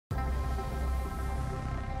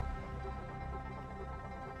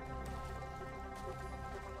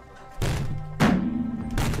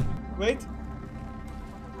Wait.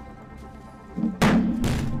 I'm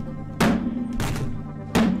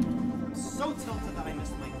so tilted that I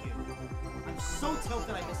missed my cue. I'm so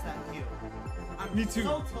tilted I missed that cue. Me too.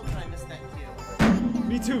 So tilted I missed that cue.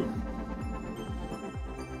 Me too.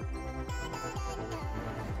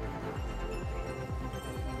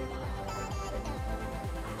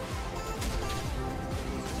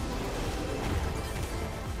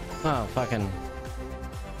 Oh, fucking.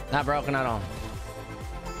 Not broken at all.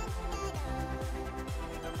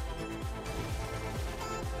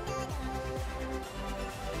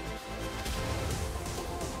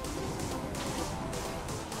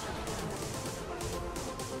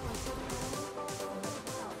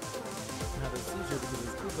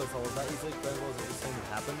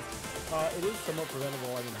 It is somewhat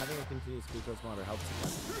preventable. I mean, having a continuous glucose monitor helps you.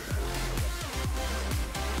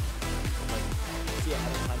 Yeah,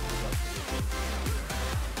 having time to adjust.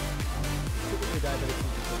 Typically, diabetic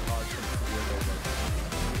people can cause some severe low blood pressure.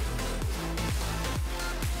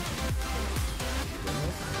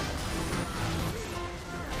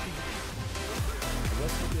 I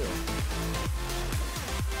guess you do.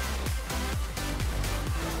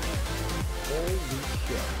 Holy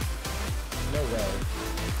shit. No way.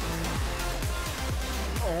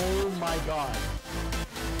 Oh my god.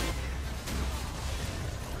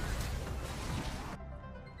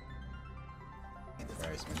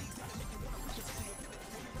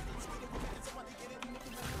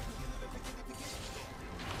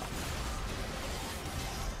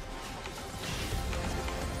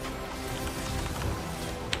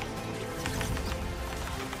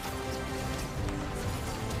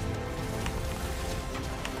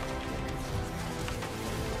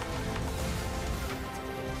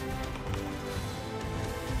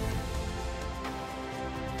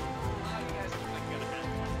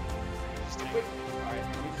 Wait, alright,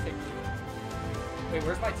 let me just take you. Wait,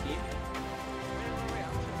 where's my team?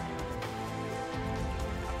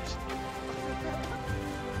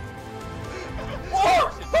 Oh!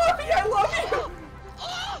 Bobby, I love you!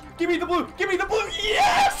 Give me the blue! Give me the blue!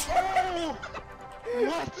 Yes!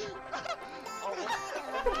 What?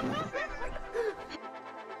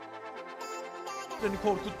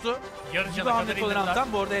 korkuttu. Yarı Gibi cana hamle kadar indirdiler.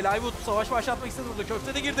 Tolerant'tan bu arada Elaywood savaş başlatmak istedi burada.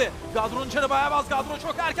 Köfte de girdi. Gadron'un çarı bayağı az. Gadron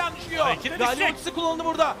çok erken düşüyor. Galio ultisi kullanıldı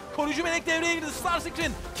burada. Koruyucu melek devreye girdi. Star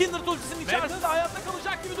Screen. Kindred ultisinin içerisinde hayatta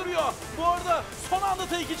kalacak gibi duruyor. Bu arada son anda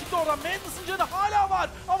T2 çıktı oradan. Madness'ın canı hala var.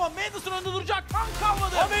 Ama Madness'ın önünde duracak tank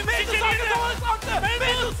kalmadı. Madness arka tavana kalktı.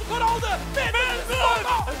 Madness skor aldı.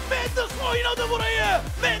 Madness oynadı burayı.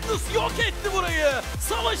 Madness yok etti burayı.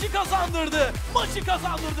 Savaşı kazandırdı. Maçı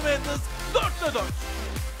kazandırdı Madness. 4'te 4.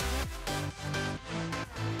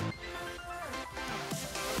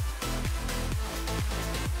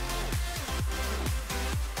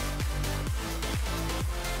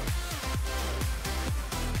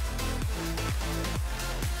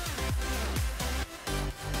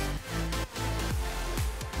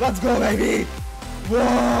 Let's go, baby!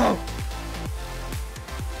 Whoa!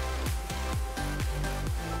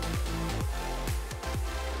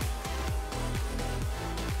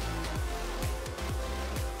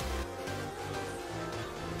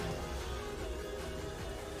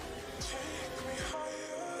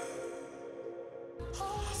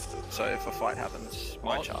 So if a fight happens,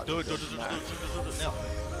 my charge. Dur. Ne yap?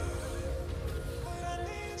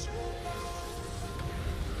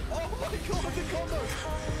 Oh my god, the combo!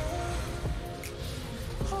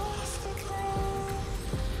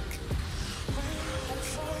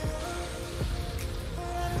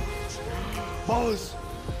 Balls!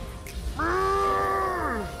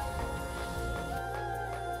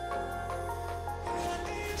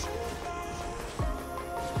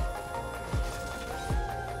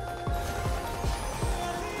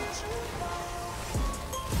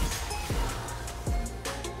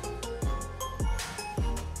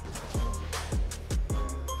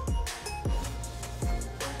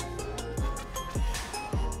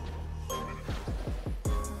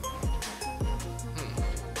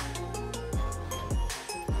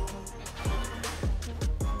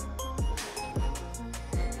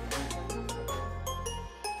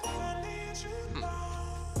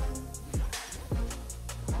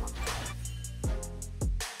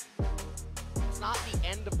 Not the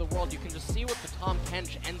end of the world. You can just see what the Tom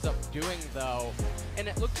Kench ends up doing though. And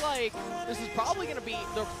it looks like this is probably going to be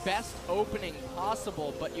their best opening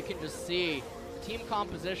possible, but you can just see team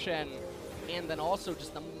composition and then also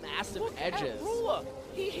just the massive edges. Rula,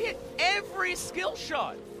 he hit every skill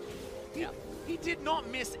shot. He did not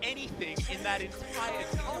miss anything in that entire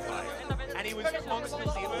team fight. And he was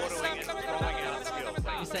constantly autoing and throwing out skills.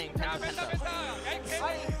 He's saying 10 to 10.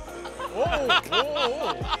 I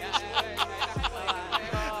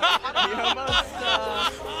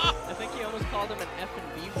think he almost called him an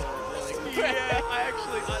F&B word really quick. Yeah,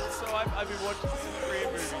 I've been watching some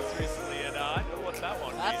Korean movies recently, and I know what that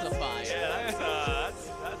one That's means. a fight. Yeah,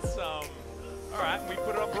 that's all right, we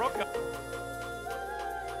put it on broadcast.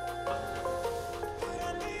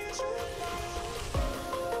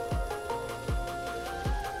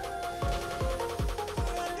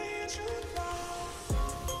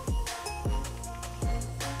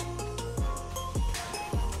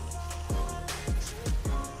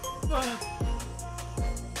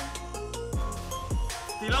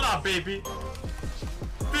 Still alive, baby.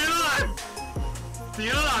 Still alive.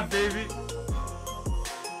 Still alive, baby.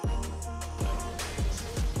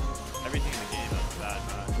 Everything in the game is bad,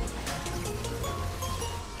 man.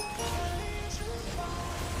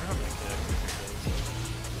 We're having a kid.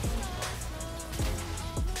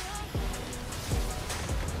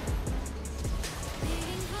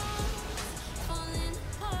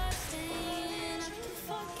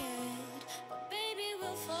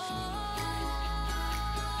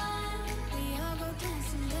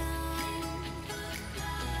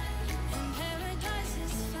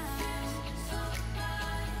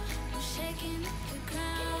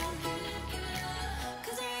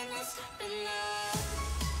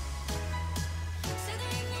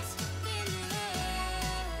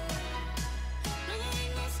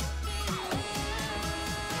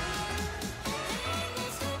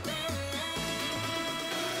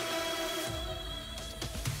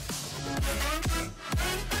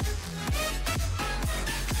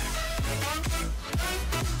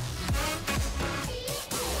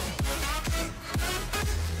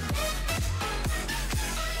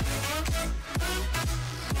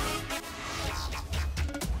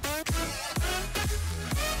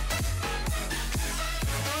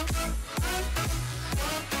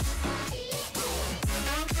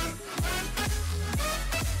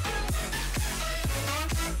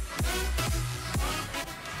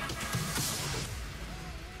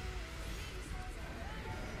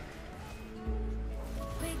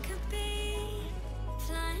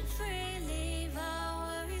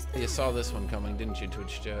 You saw this one coming, didn't you,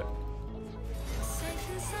 Twitch chat?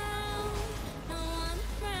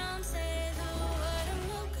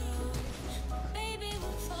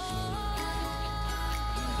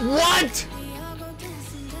 What?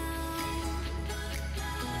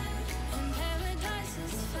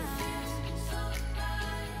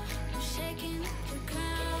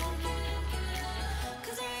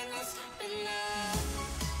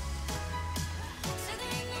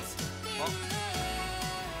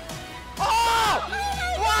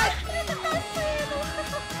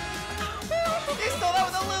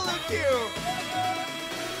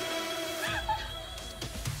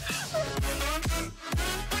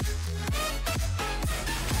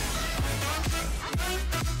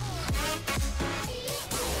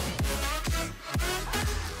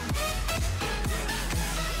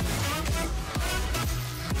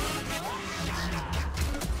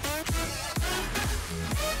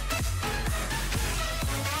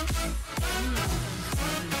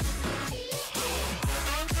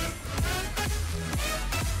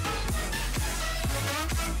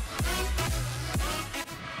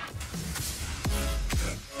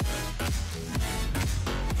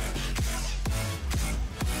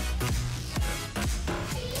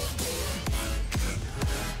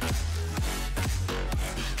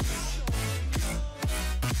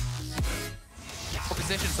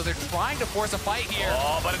 So they're trying to force a fight here.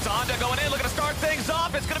 Oh, but it's Onda going in, looking to start things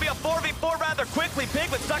off. It's going to be a 4v4 rather quickly.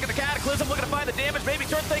 Piglet stuck in the Cataclysm, looking to find the damage, maybe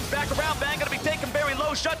turn things back around. Bang going to be taken very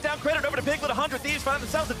low. Shutdown credit over to Piglet. 100 Thieves find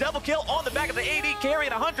themselves a double kill on the back of the AD carry,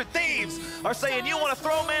 and 100 Thieves are saying, you want to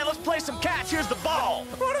throw, man? Let's play some catch. Here's the ball.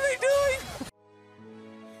 What are they doing?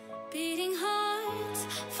 Beating hearts,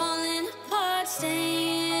 falling apart, staying